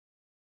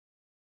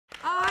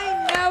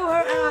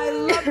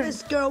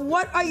this girl.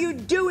 What are you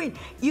doing?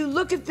 You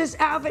look at this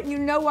outfit and you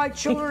know why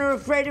children are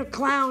afraid of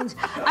clowns.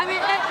 I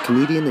mean...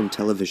 Comedian and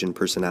television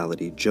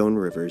personality Joan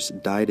Rivers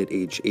died at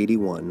age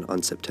 81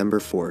 on September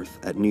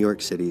 4th at New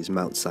York City's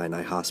Mount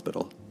Sinai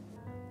Hospital.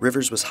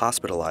 Rivers was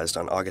hospitalized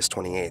on August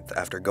 28th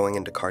after going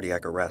into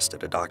cardiac arrest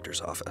at a doctor's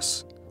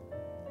office.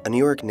 A New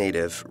York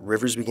native,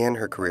 Rivers began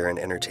her career in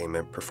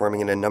entertainment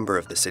performing in a number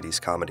of the city's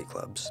comedy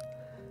clubs.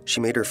 She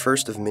made her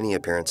first of many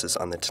appearances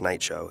on The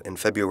Tonight Show in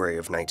February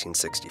of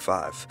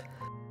 1965.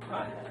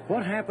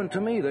 What happened to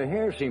me? The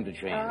hair seemed to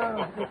change.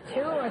 Oh, the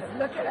two of us.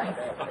 Look at us.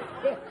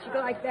 There, you go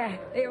like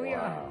that. There we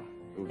are.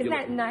 Isn't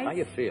that nice? How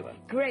you feeling?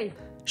 Great.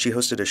 She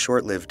hosted a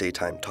short-lived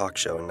daytime talk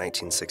show in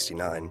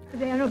 1969. I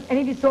don't know if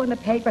any of you saw in the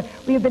paper,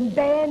 we have been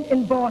banned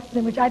in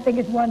Boston, which I think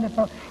is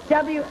wonderful.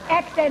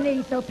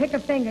 WXNE, so pick a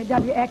finger,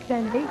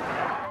 WXNE.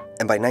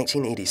 And by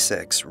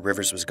 1986,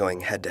 Rivers was going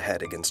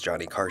head-to-head against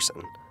Johnny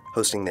Carson,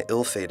 hosting the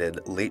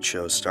ill-fated Late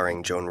Show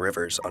starring Joan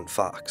Rivers on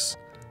Fox.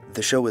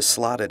 The show was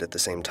slotted at the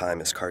same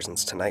time as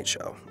Carson's Tonight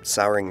Show,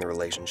 souring the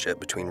relationship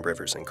between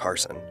Rivers and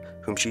Carson,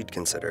 whom she'd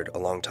considered a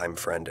longtime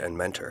friend and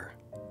mentor.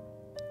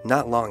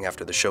 Not long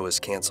after the show was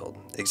canceled,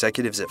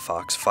 executives at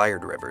Fox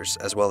fired Rivers,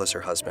 as well as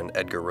her husband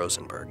Edgar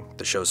Rosenberg,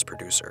 the show's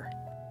producer.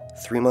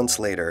 3 months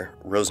later,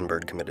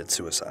 Rosenberg committed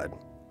suicide.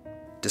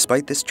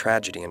 Despite this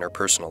tragedy in her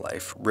personal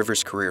life,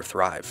 Rivers' career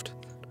thrived.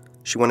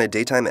 She won a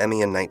Daytime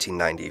Emmy in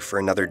 1990 for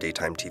another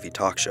daytime TV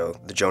talk show,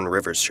 The Joan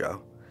Rivers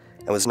Show,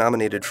 and was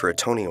nominated for a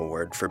Tony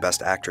Award for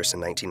Best Actress in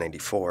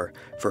 1994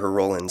 for her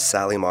role in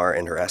Sally Marr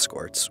and Her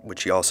Escorts, which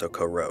she also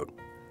co-wrote.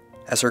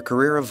 As her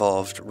career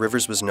evolved,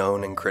 Rivers was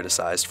known and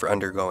criticized for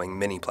undergoing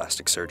many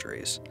plastic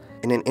surgeries.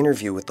 In an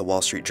interview with the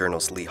Wall Street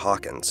Journal's Lee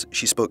Hawkins,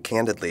 she spoke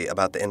candidly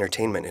about the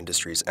entertainment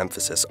industry's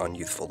emphasis on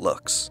youthful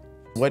looks.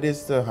 What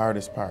is the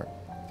hardest part?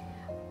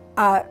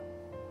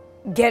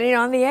 Getting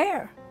on the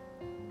air.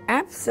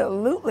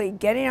 Absolutely,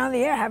 getting on the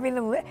air, having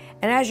them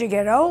and as you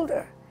get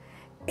older,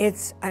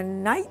 it's a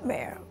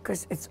nightmare,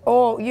 because it's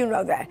all, you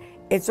know that,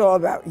 it's all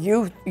about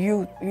youth.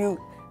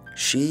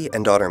 She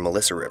and daughter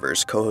Melissa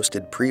Rivers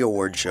co-hosted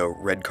pre-award show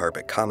Red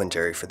Carpet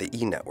Commentary for the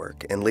E!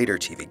 Network and later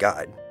TV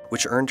Guide,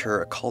 which earned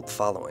her a cult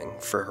following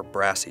for her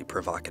brassy,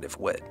 provocative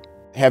wit.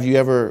 Have you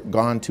ever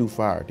gone too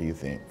far, do you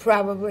think?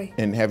 Probably.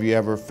 And have you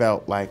ever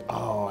felt like,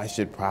 oh, I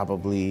should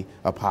probably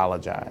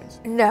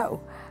apologize?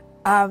 No.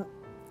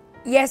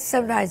 Yes,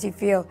 sometimes you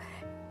feel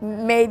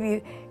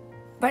maybe,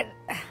 but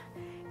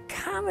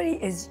comedy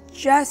is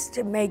just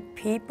to make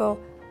people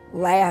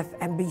laugh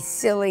and be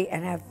silly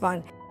and have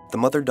fun. The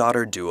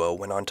mother-daughter duo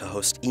went on to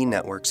host E!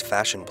 Network's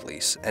Fashion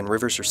Police, and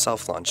Rivers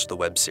herself launched the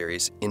web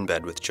series In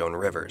Bed with Joan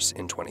Rivers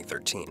in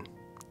 2013.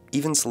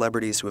 Even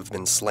celebrities who have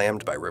been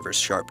slammed by Rivers'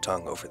 sharp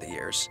tongue over the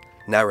years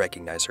now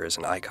recognize her as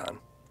an icon.